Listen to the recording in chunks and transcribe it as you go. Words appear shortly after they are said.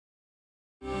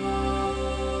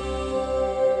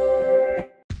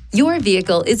Your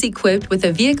vehicle is equipped with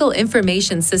a vehicle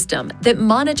information system that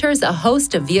monitors a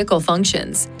host of vehicle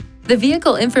functions. The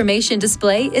vehicle information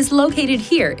display is located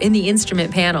here in the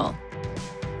instrument panel.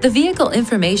 The vehicle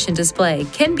information display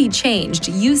can be changed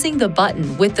using the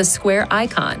button with the square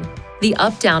icon, the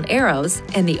up-down arrows,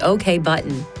 and the OK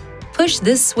button. Push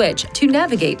this switch to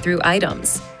navigate through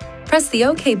items. Press the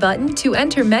OK button to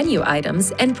enter menu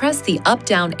items and press the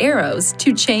up-down arrows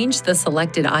to change the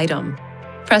selected item.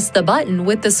 Press the button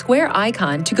with the square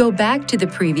icon to go back to the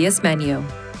previous menu.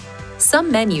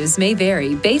 Some menus may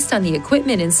vary based on the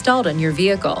equipment installed on your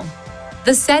vehicle.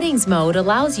 The Settings mode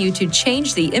allows you to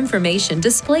change the information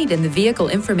displayed in the vehicle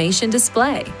information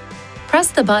display.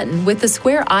 Press the button with the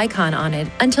square icon on it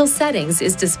until Settings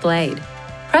is displayed.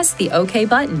 Press the OK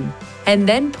button, and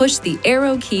then push the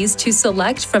arrow keys to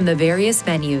select from the various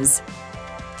menus.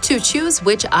 To choose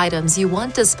which items you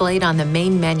want displayed on the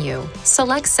main menu,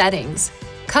 select Settings,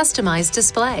 Customize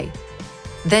Display,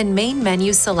 then Main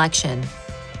Menu Selection.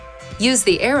 Use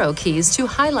the arrow keys to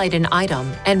highlight an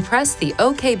item and press the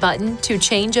OK button to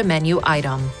change a menu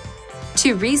item.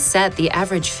 To reset the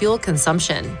average fuel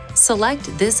consumption,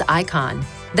 select this icon,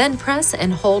 then press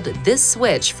and hold this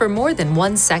switch for more than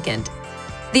 1 second.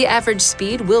 The average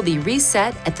speed will be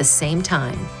reset at the same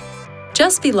time.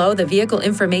 Just below the vehicle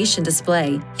information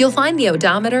display, you'll find the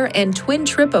odometer and twin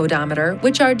trip odometer,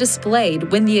 which are displayed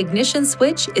when the ignition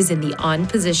switch is in the on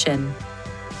position.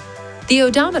 The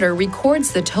odometer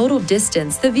records the total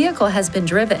distance the vehicle has been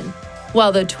driven,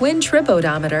 while the twin trip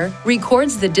odometer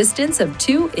records the distance of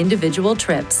 2 individual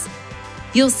trips.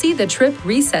 You'll see the trip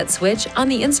reset switch on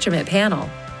the instrument panel.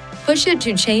 Push it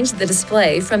to change the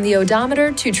display from the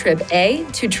odometer to trip A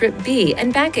to trip B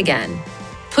and back again.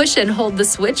 Push and hold the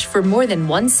switch for more than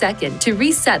 1 second to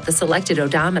reset the selected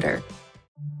odometer.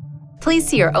 Please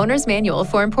see your owner's manual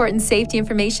for important safety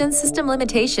information, system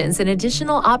limitations, and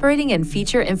additional operating and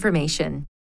feature information.